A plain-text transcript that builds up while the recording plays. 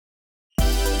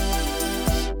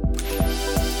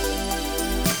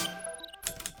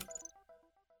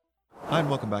Hi, and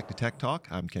welcome back to Tech Talk.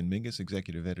 I'm Ken Mingus,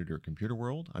 Executive Editor at Computer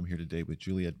World. I'm here today with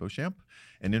Juliette Beauchamp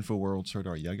and InfoWorld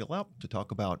Serdar Yegulalp to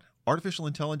talk about artificial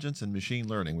intelligence and machine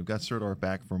learning. We've got Serdar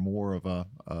back for more of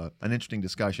an interesting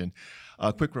discussion.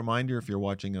 A quick reminder, if you're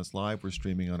watching us live, we're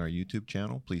streaming on our YouTube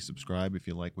channel. Please subscribe if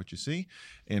you like what you see.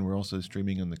 And we're also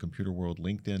streaming on the Computer World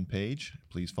LinkedIn page.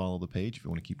 Please follow the page if you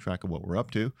want to keep track of what we're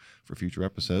up to for future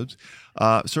episodes.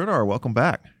 Serdar, welcome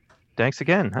back. Thanks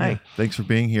again. Hi. Yeah, thanks for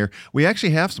being here. We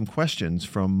actually have some questions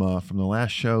from the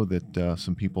last show that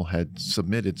some people had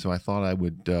submitted, so I thought I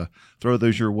would throw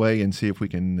those your way and see if we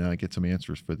can get some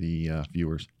answers for the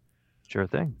viewers. Sure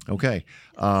thing. Okay.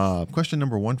 Question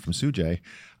number one from Sujay.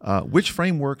 Which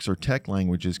frameworks or tech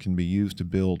languages can be used to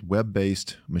build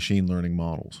web-based machine learning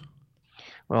models?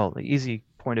 Well, the easy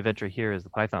point of entry here is the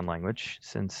Python language,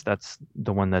 since that's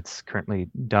the one that's currently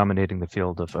dominating the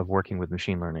field of working with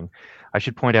machine learning. I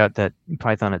should point out that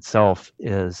Python itself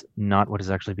is not what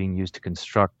is actually being used to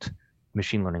construct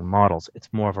machine learning models. It's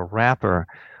more of a wrapper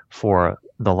for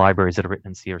the libraries that are written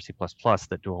in C or C++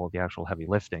 that do all the actual heavy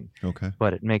lifting. Okay.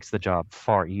 But it makes the job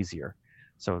far easier.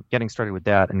 So getting started with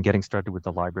that and getting started with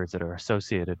the libraries that are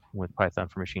associated with Python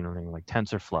for machine learning, like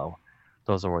TensorFlow,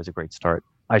 those are always a great start.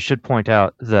 I should point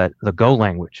out that the Go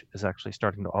language is actually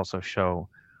starting to also show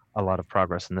a lot of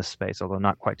progress in this space, although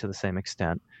not quite to the same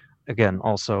extent. Again,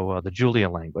 also the Julia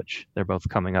language, they're both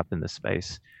coming up in this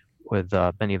space with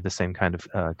many of the same kind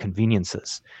of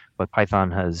conveniences. But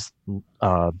Python has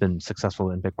been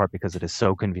successful in big part because it is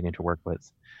so convenient to work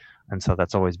with. And so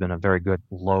that's always been a very good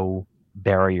low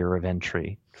barrier of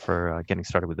entry for getting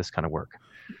started with this kind of work.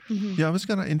 Mm-hmm. Yeah, I was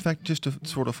going to, in fact, just to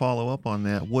sort of follow up on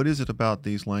that, what is it about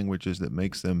these languages that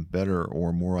makes them better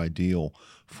or more ideal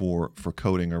for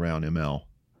coding around ML?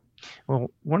 Well,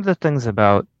 one of the things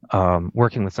about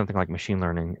working with something like machine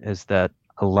learning is that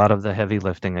a lot of the heavy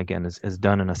lifting, again, is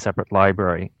done in a separate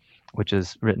library, which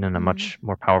is written in a much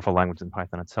more powerful language than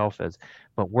Python itself is.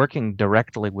 But working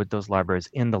directly with those libraries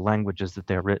in the languages that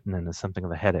they're written in is something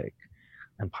of a headache.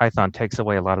 And Python takes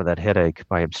away a lot of that headache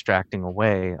by abstracting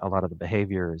away a lot of the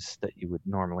behaviors that you would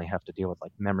normally have to deal with,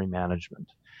 like memory management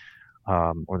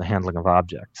or the handling of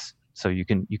objects. So you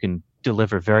can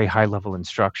deliver very high-level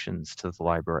instructions to the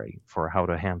library for how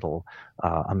to handle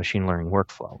a machine learning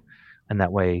workflow. And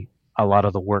that way, a lot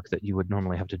of the work that you would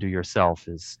normally have to do yourself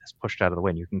is pushed out of the way,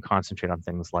 and you can concentrate on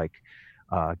things like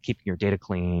keeping your data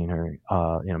clean or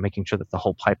making sure that the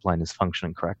whole pipeline is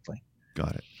functioning correctly.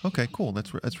 Got it. Okay, cool.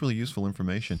 That's really useful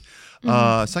information.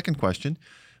 Mm-hmm. Second question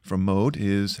from Mode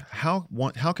is how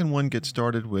can one get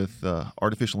started with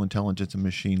artificial intelligence and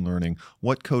machine learning?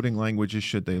 What coding languages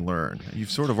should they learn? You've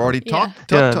sort of already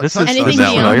touched on that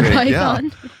one.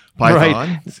 Python. Python.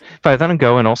 Right. Python and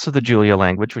Go, and also the Julia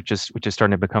language, which is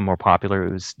starting to become more popular.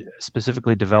 It was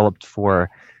specifically developed for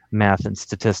math and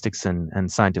statistics and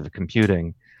scientific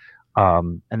computing.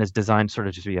 And is designed sort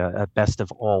of to be a best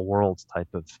of all worlds type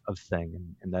of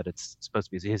thing, and that it's supposed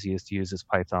to be as easy to use as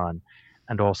Python,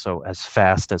 and also as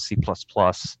fast as C++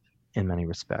 in many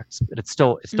respects. But it's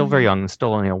still very young. It's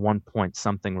still only a 1 point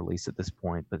something release at this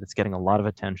point, but it's getting a lot of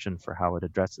attention for how it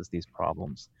addresses these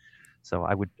problems. So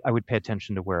I would pay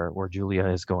attention to where Julia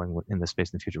is going in this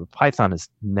space in the future. But Python is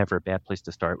never a bad place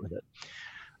to start with it.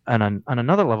 And on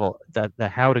another level, the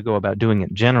how to go about doing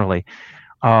it generally.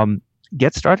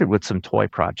 Get started with some toy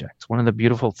projects. One of the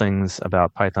beautiful things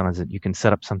about Python is that you can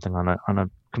set up something on a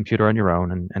computer on your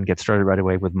own and get started right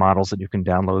away with models that you can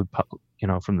download,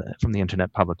 from the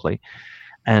internet publicly,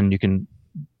 and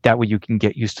that way you can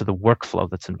get used to the workflow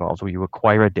that's involved, where you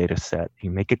acquire a data set, you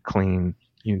make it clean,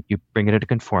 you bring it into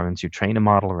conformance, you train a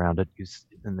model around it,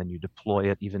 and then you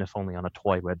deploy it, even if only on a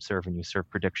toy web server, and you serve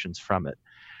predictions from it.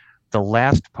 The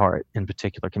last part in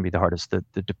particular can be the hardest. The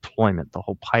deployment, the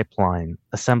whole pipeline,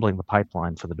 assembling the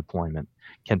pipeline for the deployment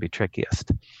can be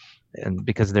trickiest. And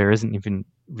because there isn't even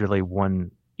really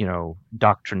one,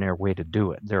 doctrinaire way to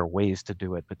do it. There are ways to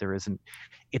do it, but there isn't,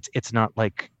 it's not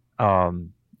like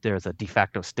there's a de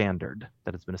facto standard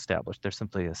that has been established. There's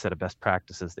simply a set of best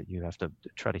practices that you have to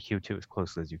try to hew to as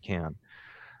closely as you can.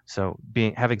 So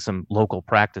having some local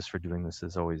practice for doing this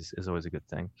is always a good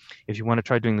thing. If you want to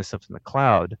try doing this stuff in the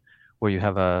cloud, where you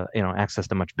have access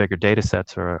to much bigger data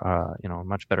sets or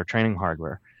much better training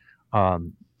hardware,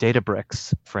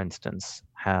 Databricks, for instance,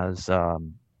 has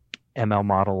ML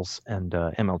models and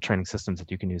ML training systems that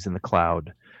you can use in the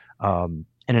cloud in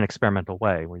an experimental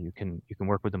way, where you can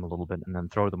work with them a little bit and then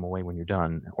throw them away when you're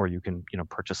done, or you can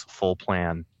purchase a full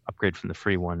plan, upgrade from the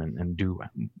free one, and do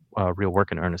real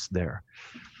work in earnest there.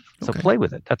 So play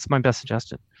with it. That's my best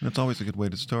suggestion. That's always a good way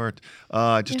to start.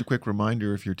 Just a quick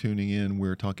reminder, if you're tuning in,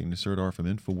 we're talking to Serdar from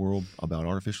InfoWorld about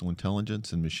artificial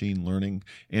intelligence and machine learning,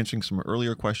 answering some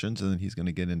earlier questions, and then he's going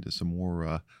to get into some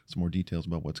more details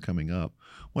about what's coming up.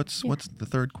 What's the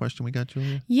third question we got,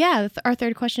 Julia? Yeah, our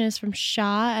third question is from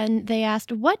Shah, and they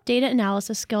asked, what data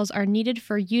analysis skills are needed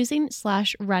for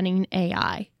using/running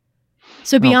AI?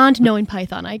 So beyond knowing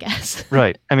Python, I guess.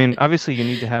 Right. I mean, obviously, you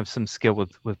need to have some skill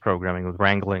with programming, with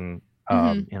wrangling,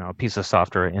 a piece of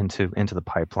software into the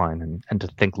pipeline, and to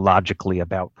think logically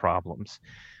about problems.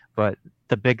 But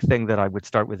the big thing that I would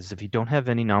start with is if you don't have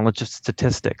any knowledge of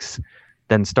statistics,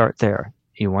 then start there.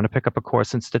 You want to pick up a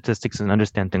course in statistics and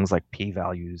understand things like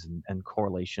p-values and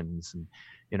correlations, and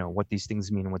what these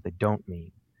things mean and what they don't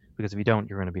mean. Because if you don't,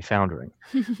 you're going to be foundering.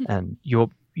 And you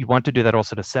want to do that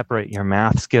also to separate your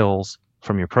math skills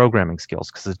from your programming skills,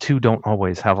 because the two don't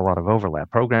always have a lot of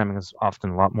overlap. Programming is often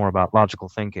a lot more about logical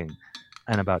thinking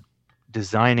and about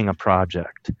designing a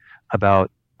project,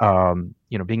 about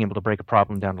being able to break a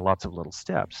problem down to lots of little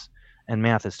steps. And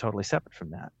math is totally separate from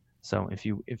that. So if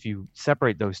you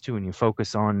separate those two and you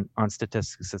focus on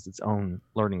statistics as its own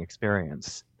learning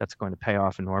experience, that's going to pay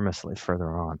off enormously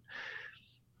further on.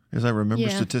 As I remember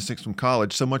statistics from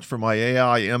college, so much for my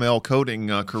AI ML coding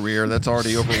career. That's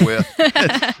already over with.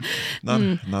 Not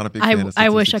a big fan of statistics. I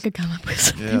wish I could come up with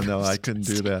something. Yeah, no, I couldn't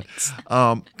do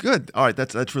that. Good. All right,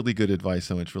 that's really good advice.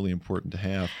 So it's really important to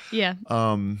have. Yeah.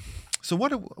 So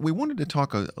we wanted to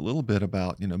talk a little bit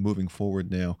about, moving forward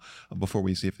now, before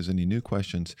we see if there's any new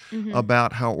questions,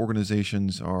 about how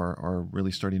organizations are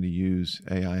really starting to use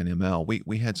AI and ML.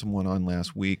 We had someone on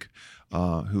last week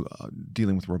who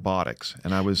dealing with robotics,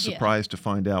 and I was surprised to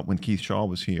find out when Keith Shaw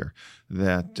was here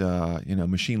that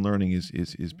machine learning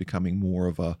is becoming more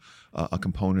of a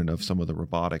component of some of the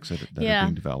robotics that are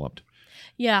being developed.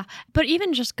 Yeah, but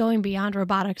even just going beyond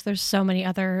robotics, there's so many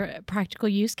other practical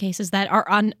use cases that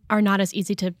are not as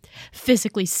easy to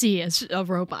physically see as a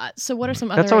robot. So what are some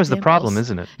other That's always examples? The problem,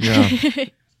 isn't it? Yeah.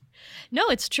 No,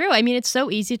 it's true. I mean, it's so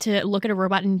easy to look at a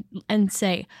robot and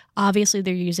say, obviously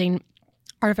they're using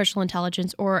artificial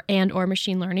intelligence or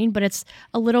machine learning, but it's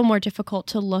a little more difficult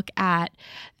to look at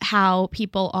how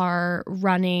people are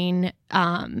running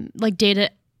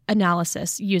data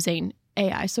analysis using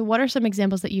AI. So what are some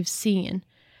examples that you've seen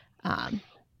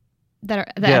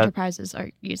that enterprises are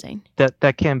using?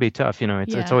 That can be tough.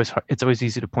 It's always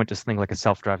easy to point to something like a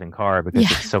self-driving car because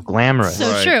it's so glamorous.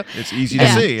 So true. It's easy to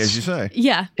see, as you say.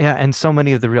 Yeah. Yeah, and so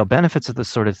many of the real benefits of this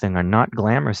sort of thing are not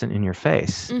glamorous and in your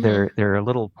face. They're a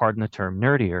little, pardon the term,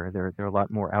 nerdier. They're a lot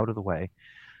more out of the way.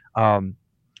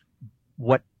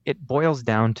 What it boils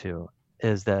down to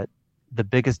is that the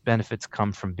biggest benefits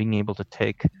come from being able to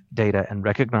take data and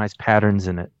recognize patterns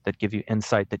in it that give you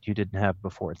insight that you didn't have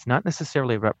before. It's not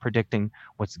necessarily about predicting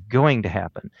what's going to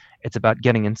happen. It's about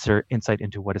getting insight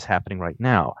into what is happening right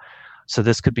now. So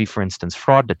this could be, for instance,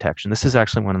 fraud detection. This is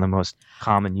actually one of the most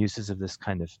common uses of this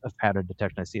kind of pattern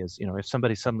detection I see is, if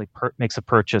somebody suddenly makes a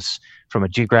purchase from a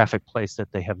geographic place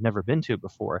that they have never been to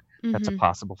before, that's a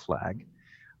possible flag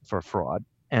for fraud.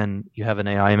 And you have an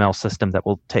AI ML system that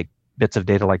will take bits of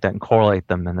data like that and correlate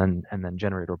them and then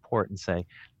generate a report and say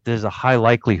there's a high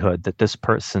likelihood that this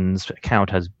person's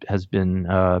account has been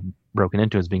broken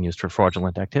into, is being used for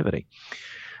fraudulent activity.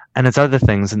 And it's other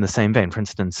things in the same vein. For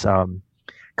instance,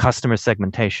 customer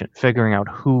segmentation, figuring out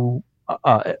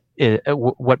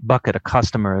what bucket a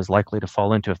customer is likely to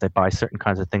fall into if they buy certain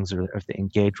kinds of things or if they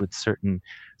engage with certain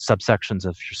subsections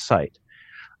of your site.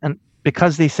 And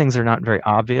because these things are not very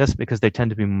obvious, because they tend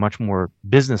to be much more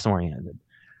business oriented,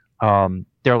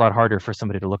 they're a lot harder for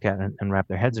somebody to look at and wrap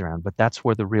their heads around. But that's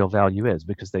where the real value is,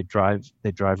 because they drive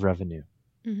revenue.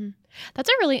 That's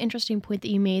a really interesting point that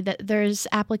you made, that there's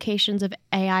applications of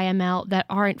AI ML that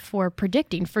aren't for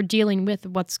predicting, for dealing with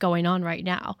what's going on right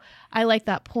now. I like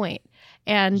that point.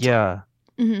 And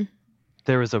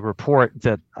there was a report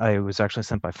that I was actually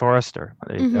sent by Forrester.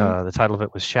 The title of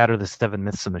it was "Shatter the 7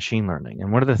 Myths of Machine Learning."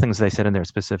 And one of the things they said in there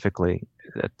specifically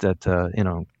that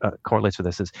correlates with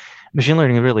this is machine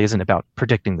learning really isn't about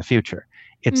predicting the future.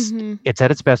 It's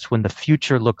at its best when the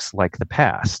future looks like the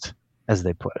past, as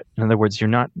they put it. In other words, you're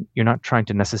not trying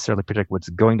to necessarily predict what's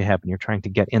going to happen. You're trying to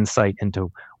get insight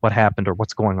into what happened or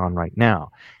what's going on right now.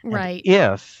 Right.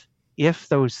 And if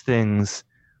those things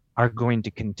are going to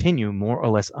continue more or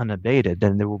less unabated,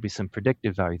 then there will be some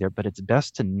predictive value there. But it's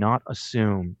best to not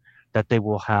assume that they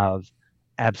will have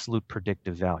absolute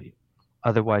predictive value.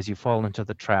 Otherwise, you fall into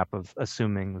the trap of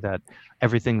assuming that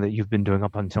everything that you've been doing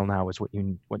up until now is what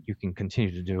you can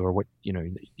continue to do, or what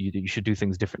you should do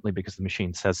things differently because the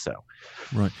machine says so.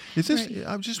 Right. Is this? Right.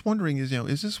 I was just wondering. Is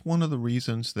this one of the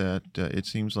reasons that it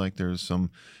seems like there's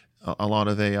a lot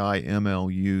of AI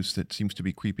ML use that seems to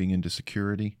be creeping into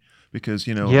security? Because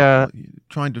Yeah.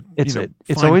 trying to It's find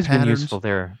always been patterns. useful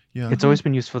there. Yeah. It's always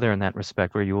been useful there in that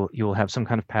respect, where you will have some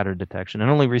kind of pattern detection. And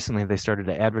only recently they started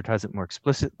to advertise it more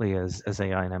explicitly as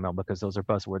AI and ML, because those are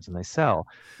buzzwords and they sell.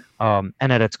 And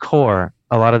at its core,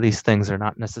 a lot of these things are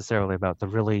not necessarily about the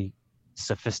really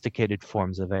sophisticated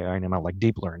forms of AI and ML, like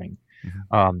deep learning.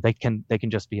 They can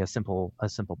just be a simple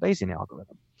Bayesian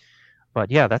algorithm.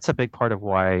 But yeah, that's a big part of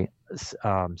why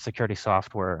security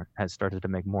software has started to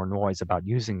make more noise about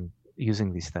using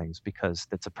these things, because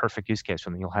it's a perfect use case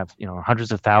for them. You'll have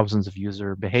hundreds of thousands of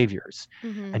user behaviors,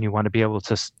 and you want to be able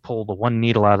to pull the one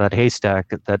needle out of that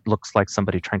haystack that looks like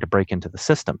somebody trying to break into the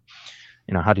system.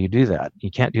 How do you do that?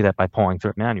 You can't do that by pulling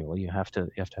through it manually. You have to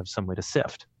have some way to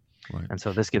sift. Right. And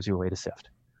so this gives you a way to sift.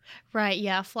 Right,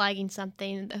 yeah, flagging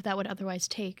something that would otherwise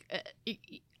take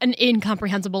an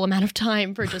incomprehensible amount of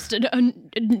time for just even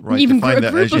to find a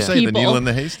that, group as you of say, people. the needle in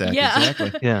the haystack. Yeah.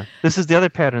 Exactly. Yeah, this is the other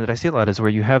pattern that I see a lot, is where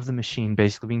you have the machine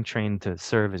basically being trained to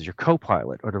serve as your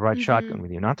co-pilot, or to ride shotgun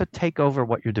with you, not to take over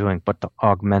what you're doing, but to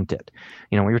augment it.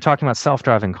 We were talking about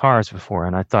self-driving cars before,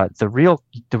 and I thought the real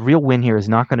win here is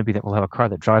not going to be that we'll have a car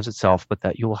that drives itself, but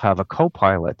that you will have a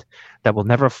co-pilot that will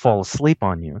never fall asleep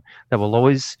on you, that will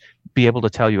always be able to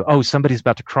tell you, oh, somebody's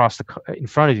about to cross in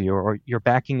front of you, or you're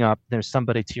backing up, there's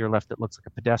somebody to your left that looks like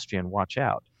a pedestrian, watch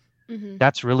out.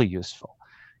 That's really useful.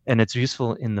 And it's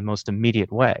useful in the most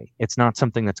immediate way. It's not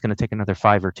something that's going to take another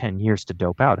 5 or 10 years to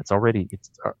dope out. It's already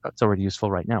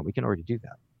useful right now. We can already do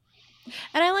that.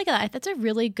 And I like that. That's a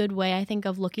really good way, I think,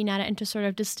 of looking at it, and to sort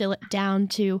of distill it down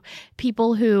to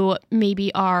people who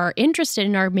maybe are interested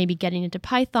in, or maybe getting into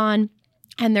Python,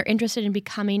 and they're interested in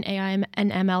becoming AI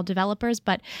and ML developers.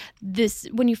 But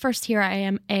when you first hear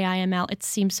AI ML, it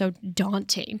seems so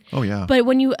daunting. Oh, yeah. But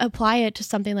when you apply it to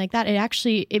something like that,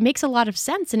 it makes a lot of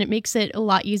sense, and it makes it a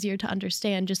lot easier to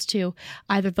understand, just to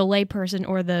either the layperson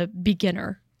or the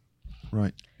beginner.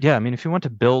 Right. Yeah, I mean, if you want to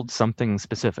build something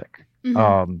specific,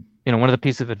 one of the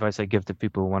pieces of advice I give to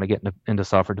people who want to get into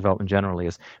software development generally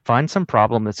is find some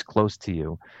problem that's close to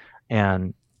you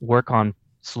and work on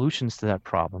solutions to that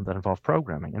problem that involve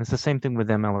programming. And it's the same thing with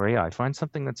ML or AI. Find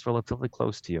something that's relatively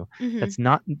close to you,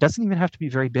 doesn't even have to be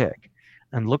very big,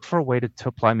 and look for a way to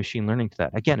apply machine learning to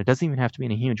that. Again, it doesn't even have to be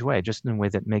in a huge way, just in a way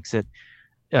that makes it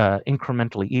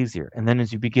incrementally easier. And then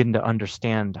as you begin to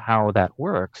understand how that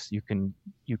works, you can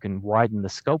widen the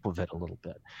scope of it a little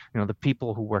bit. The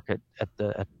people who work at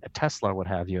Tesla, what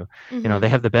have you, they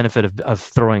have the benefit of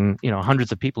throwing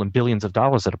hundreds of people and billions of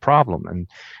dollars at a problem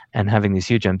and having these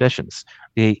huge ambitions.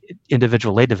 The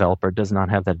individual lay developer does not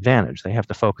have that advantage. They have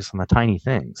to focus on the tiny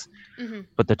things.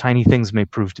 But the tiny things may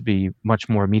prove to be much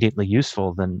more immediately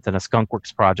useful than a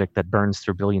skunkworks project that burns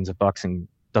through billions of bucks and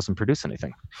doesn't produce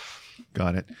anything.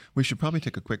 Got it. We should probably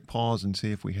take a quick pause and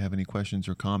see if we have any questions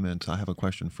or comments. I have a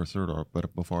question for Serdar,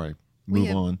 but before I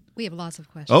move on. We have lots of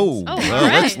questions. Oh, well,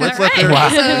 right. let's All let them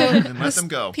right. and let them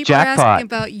go. People are Jackpot. asking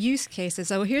about use cases.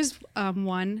 So here's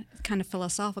one, kind of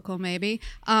philosophical maybe.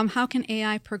 How can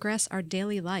AI progress our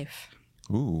daily life?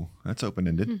 Ooh, that's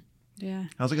open-ended. Yeah.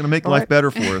 How's it going to make life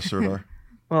better for us, Serdar?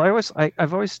 Well,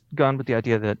 I've always gone with the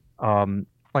idea that,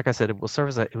 like I said, it will serve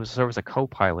as a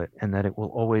co-pilot, and that it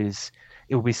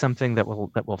will be something that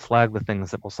will flag the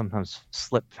things that will sometimes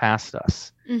slip past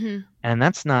us. And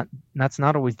that's not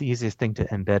always the easiest thing to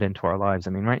embed into our lives.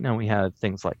 I mean, right now we have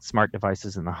things like smart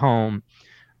devices in the home,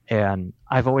 and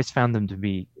I've always found them to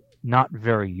be not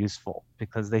very useful,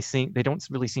 because they don't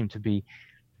really seem to be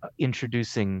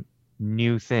introducing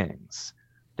new things.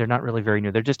 They're not really very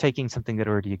new. They're just taking something that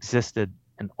already existed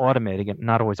and automating it,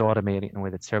 not always automating it in a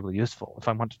way that's terribly useful. If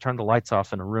I want to turn the lights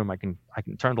off in a room, I can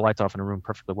turn the lights off in a room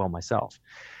perfectly well myself.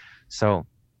 So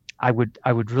I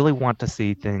would really want to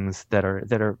see things that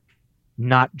are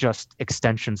not just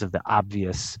extensions of the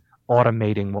obvious,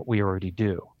 automating what we already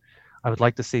do. I would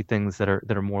like to see things that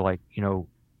are more like,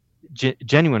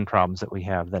 genuine problems that we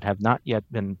have that have not yet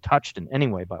been touched in any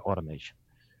way by automation.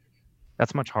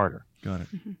 That's much harder. Got it.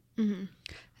 And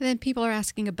then people are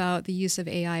asking about the use of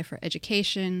AI for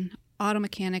education, auto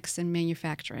mechanics, and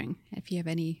manufacturing. If you have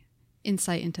any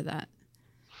insight into that.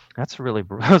 That's a really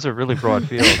broad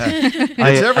field.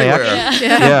 It's everywhere.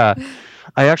 Yeah.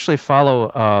 I actually follow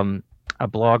a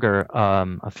blogger,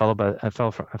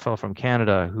 a fellow from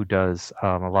Canada who does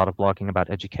a lot of blogging about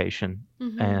education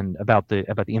and about the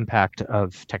impact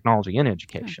of technology in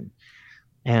education.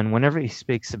 And whenever he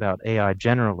speaks about AI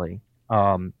generally,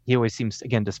 he always seems,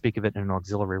 again, to speak of it in an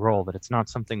auxiliary role, that it's not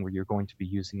something where you're going to be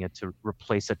using it to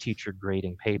replace a teacher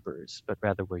grading papers, but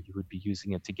rather where you would be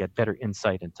using it to get better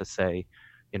insight into, say,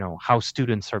 how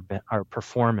students are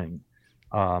performing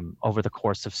over the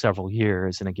course of several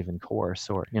years in a given course,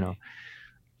 or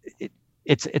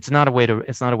it's not a way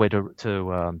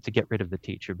to get rid of the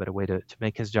teacher, but a way to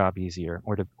make his job easier,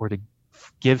 or to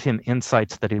give him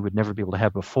insights that he would never be able to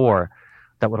have before,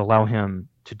 that would allow him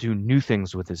to do new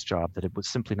things with his job that it was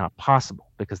simply not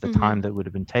possible, because the time that would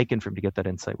have been taken for him to get that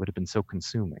insight would have been so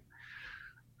consuming.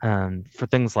 And for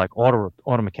things like auto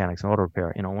mechanics and auto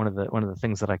repair, one of the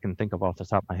things that I can think of off the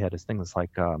top of my head is things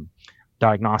like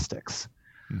diagnostics.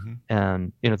 Mm-hmm.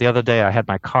 And the other day I had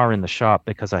my car in the shop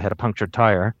because I had a punctured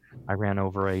tire. I ran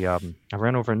over a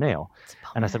nail,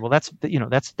 and I said, well, that's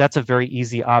a very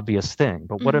easy, obvious thing.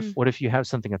 But what if you have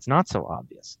something that's not so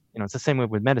obvious? It's the same way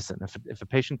with medicine. If a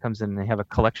patient comes in and they have a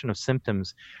collection of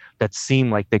symptoms that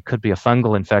seem like they could be a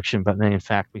fungal infection, but may in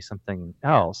fact be something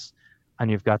else,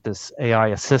 and you've got this AI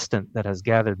assistant that has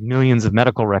gathered millions of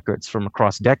medical records from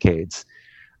across decades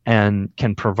and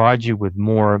can provide you with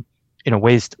more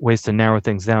ways to narrow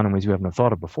things down in ways you haven't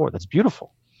thought of before. That's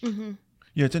beautiful. Mm-hmm.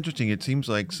 Yeah, it's interesting. It seems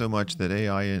like so much that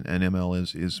AI and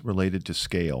ML is related to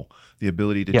scale, the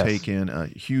ability to take in a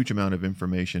huge amount of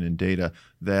information and data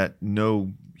that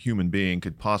no human being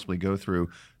could possibly go through,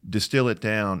 distill it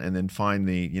down, and then find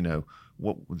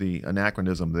the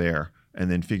anachronism there,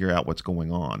 and then figure out what's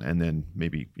going on, and then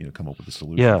maybe come up with a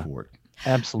solution for it.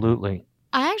 Absolutely.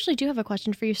 I actually do have a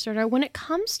question for you, Serdar. When it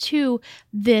comes to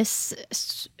this,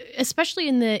 especially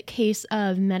in the case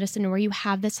of medicine where you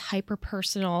have this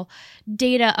hyper-personal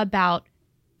data about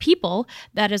people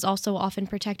that is also often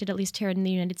protected, at least here in the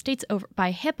United States,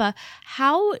 by HIPAA,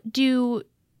 how do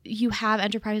you have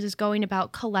enterprises going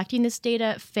about collecting this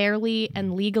data fairly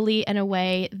and legally in a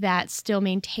way that still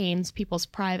maintains people's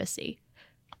privacy?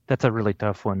 That's a really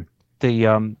tough one.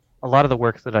 A lot of the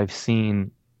work that I've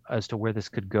seen as to where this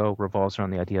could go revolves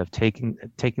around the idea of taking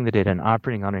the data and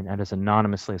operating on it as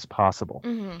anonymously as possible.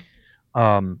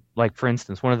 Mm-hmm. Like, for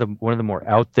instance, one of the more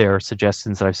out there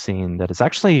suggestions that I've seen that is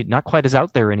actually not quite as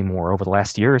out there anymore over the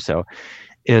last year or so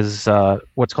is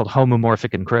what's called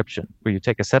homomorphic encryption, where you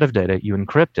take a set of data, you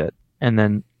encrypt it, and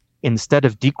then instead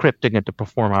of decrypting it to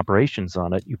perform operations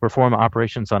on it, you perform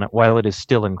operations on it while it is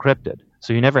still encrypted.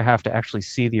 So you never have to actually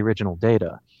see the original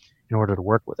data in order to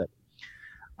work with it.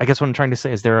 I guess what I'm trying to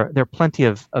say is there are plenty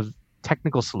of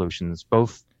technical solutions,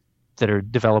 both that are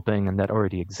developing and that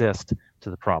already exist,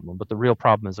 to the problem. But the real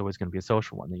problem is always going to be a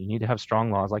social one. That you need to have strong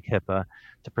laws like HIPAA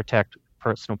to protect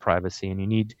personal privacy, and you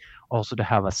need also to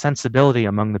have a sensibility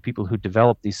among the people who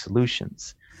develop these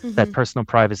solutions that personal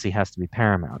privacy has to be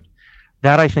paramount.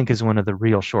 That, I think, is one of the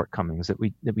real shortcomings, that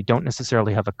we don't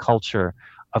necessarily have a culture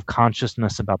of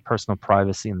consciousness about personal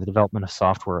privacy and the development of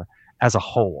software as a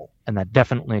whole, and that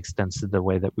definitely extends to the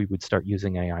way that we would start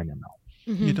using AI and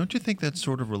ML. Mm-hmm. Yeah, don't you think that's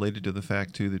sort of related to the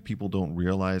fact too that people don't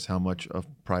realize how much of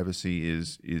privacy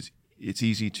is it's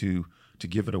easy to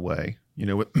give it away,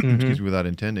 excuse me, without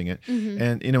intending it. Mm-hmm.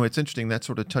 And it's interesting, that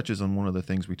sort of touches on one of the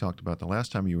things we talked about the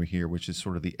last time you were here, which is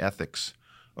sort of the ethics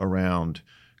around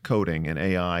coding and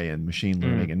AI and machine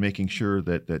learning, and making sure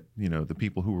that the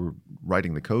people who are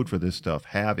writing the code for this stuff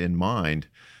have in mind,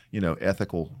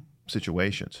 ethical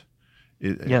situations.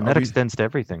 And that extends to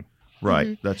everything.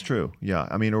 Right, that's true. Yeah,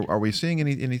 I mean, are we seeing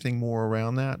anything more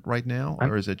around that right now,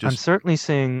 or is it just? I'm certainly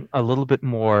seeing a little bit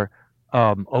more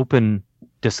open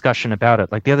discussion about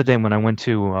it. Like the other day when I went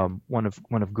to one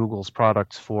of Google's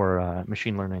products for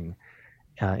machine learning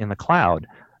in the cloud,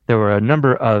 there were a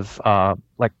number of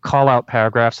like call out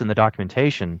paragraphs in the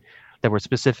documentation that were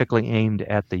specifically aimed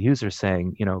at the user,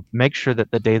 saying, make sure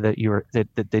that the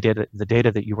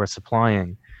data that you are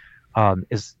supplying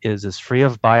is as free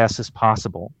of bias as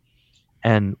possible,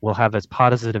 and will have as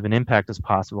positive an impact as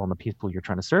possible on the people you're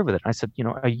trying to serve with it. And I said,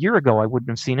 a year ago I wouldn't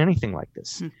have seen anything like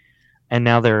this, and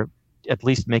now they're at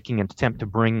least making an attempt to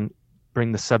bring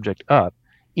the subject up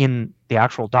in the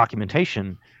actual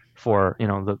documentation for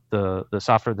the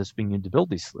software that's being used to build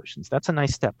these solutions. That's a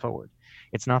nice step forward.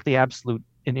 It's not the absolute,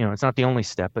 it's not the only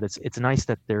step, but it's nice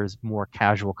that there's more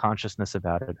casual consciousness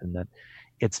about it, and that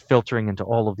it's filtering into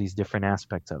all of these different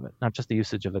aspects of it, not just the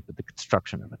usage of it, but the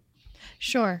construction of it.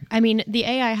 Sure. I mean, the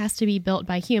AI has to be built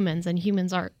by humans, and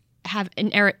humans have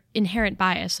an inherent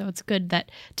bias. So it's good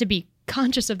to be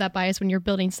conscious of that bias when you're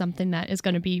building something that is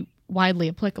going to be widely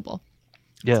applicable.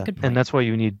 Yeah, good point. and that's why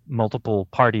you need multiple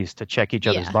parties to check each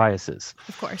other's Yeah. biases.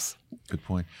 Of course. Good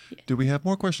point. Do we have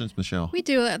more questions, Michelle? We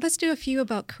do. Let's do a few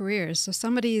about careers. So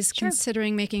somebody's Sure.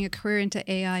 considering making a career into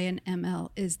AI and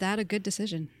ML. Is that a good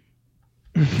decision?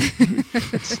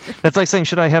 That's like saying,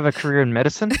 should I have a career in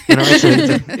medicine? You know,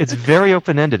 it's very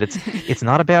open-ended. It's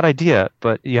not a bad idea,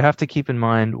 but you have to keep in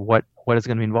mind what is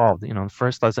going to be involved. You know,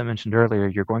 first, as I mentioned earlier,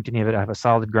 you're going to need to have a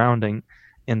solid grounding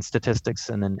in statistics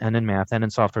and in math and in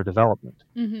software development.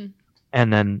 Mm-hmm.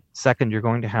 And then second, you're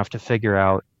going to have to figure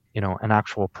out, you know, an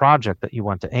actual project that you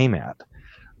want to aim at.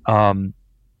 I'm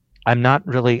not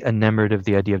really enamored of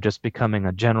the idea of just becoming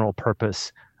a general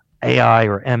purpose AI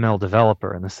or ML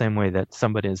developer in the same way that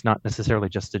somebody is not necessarily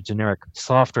just a generic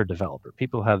software developer.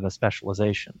 People have a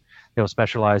specialization. They'll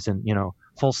specialize in, you know,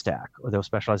 full stack, or they'll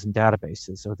specialize in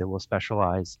databases, or they will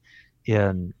specialize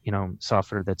in, you know,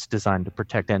 software that's designed to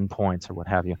protect endpoints or what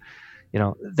have you. You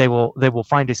know, they will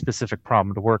find a specific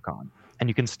problem to work on. And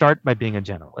you can start by being a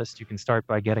generalist. You can start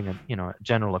by getting a, you know, a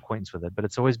general acquaintance with it. But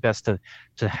it's always best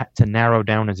to narrow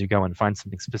down as you go and find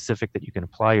something specific that you can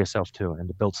apply yourself to and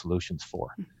to build solutions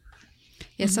for.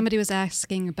 Yeah, somebody was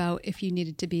asking about if you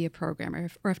needed to be a programmer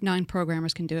or if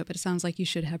non-programmers can do it, but it sounds like you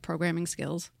should have programming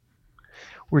skills.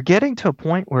 We're getting to a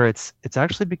point where it's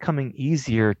actually becoming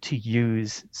easier to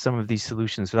use some of these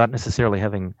solutions without necessarily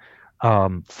having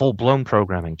full-blown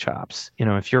programming chops. You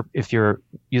know, if you're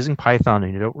using Python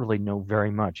and you don't really know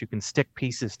very much, you can stick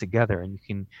pieces together and you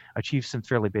can achieve some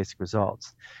fairly basic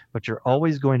results. But you're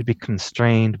always going to be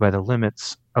constrained by the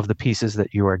limits of the pieces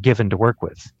that you are given to work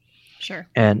with. Sure.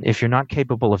 And if you're not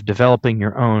capable of developing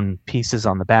your own pieces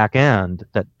on the back end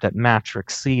that match or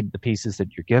exceed the pieces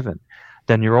that you're given,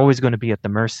 then you're always going to be at the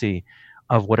mercy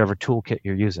of whatever toolkit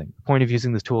you're using. The point of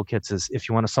using the toolkits is if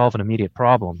you want to solve an immediate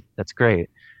problem, that's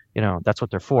great. You know, that's what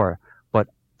they're for. But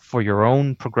for your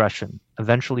own progression,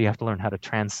 eventually you have to learn how to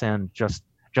transcend just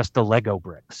the Lego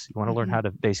bricks. You want to learn how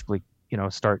to basically, you know,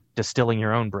 start distilling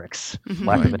your own bricks, for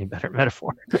lack of any better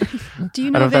metaphor. Do you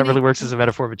I know don't know of if that any, really works as a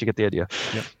metaphor, but you get the idea.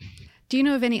 Yep. Do you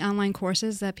know of any online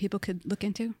courses that people could look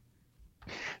into?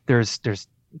 There's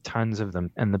tons of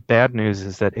them. And the bad news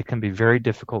is that it can be very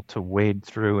difficult to wade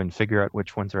through and figure out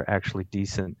which ones are actually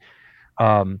decent.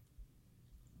 Khan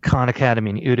Academy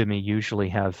and Udemy usually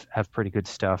have pretty good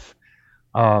stuff.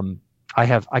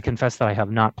 I confess that I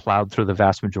have not plowed through the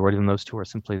vast majority of them. Those two are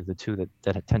simply the two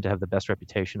that tend to have the best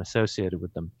reputation associated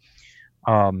with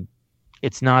them.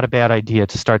 It's not a bad idea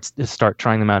to start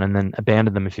trying them out and then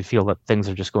abandon them if you feel that things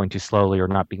are just going too slowly or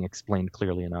not being explained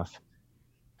clearly enough.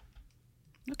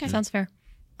 Okay. Sounds fair.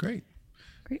 Great.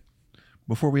 Great.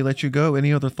 Before we let you go,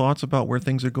 any other thoughts about where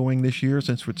things are going this year?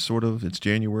 Since it's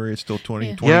January, it's still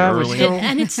 2020 Yeah, we're early. still-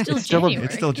 And it's still January.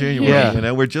 It's still January. Yeah. You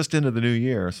know, we're just into the new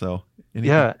year, so. anything-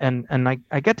 Yeah, and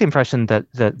I get the impression that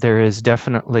there is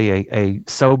definitely a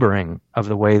sobering of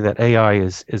the way that AI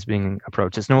is being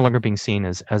approached. It's no longer being seen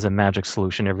as a magic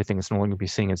solution. Everything is no longer being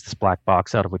seen as this black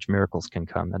box out of which miracles can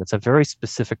come. That it's a very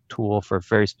specific tool for a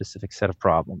very specific set of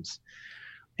problems.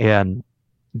 And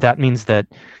that means that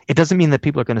it doesn't mean that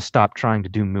people are going to stop trying to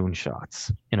do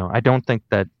moonshots. You know, I don't think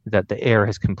that the air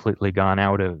has completely gone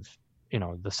out of, you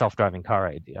know, the self-driving car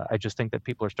idea. I just think that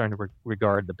people are starting to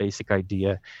regard the basic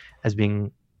idea as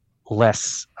being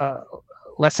less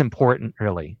important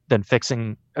really than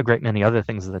fixing a great many other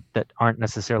things that aren't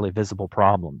necessarily visible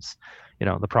problems. You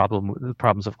know, the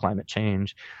problems of climate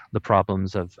change, the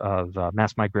problems of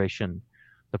mass migration,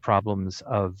 the problems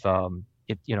of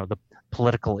the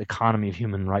political economy of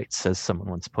human rights, as someone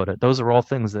once put it. Those are all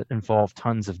things that involve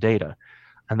tons of data.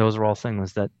 And those are all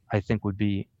things that I think would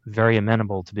be very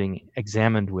amenable to being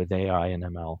examined with AI and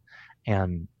ML,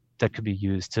 and that could be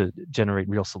used to generate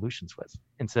real solutions with,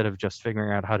 instead of just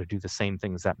figuring out how to do the same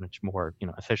things that much more, you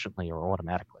know, efficiently or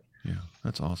automatically. Yeah,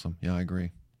 that's awesome. Yeah, I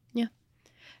agree. Yeah.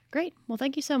 Great. Well,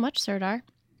 thank you so much, Serdar.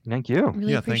 Thank you.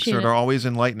 Really Yeah, thanks, appreciate Serdar. it. Always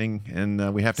enlightening,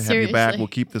 and we have to have you back. Seriously. We'll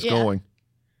keep this Yeah. going.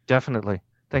 Definitely.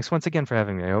 Thanks once again for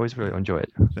having me. I always really enjoy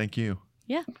it. Thank you.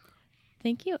 Yeah.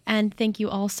 Thank you. And thank you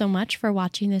all so much for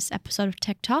watching this episode of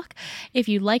Tech Talk. If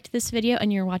you liked this video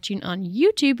and you're watching on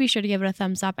YouTube, be sure to give it a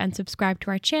thumbs up and subscribe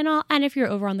to our channel. And if you're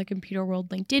over on the Computer World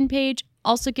LinkedIn page,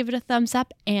 also give it a thumbs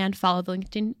up and follow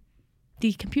the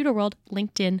Computer World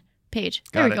LinkedIn page.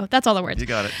 There Got we it. go. That's all the words. You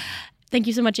got it. Thank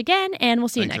you so much again, and we'll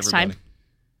see you Thanks, next everybody. time.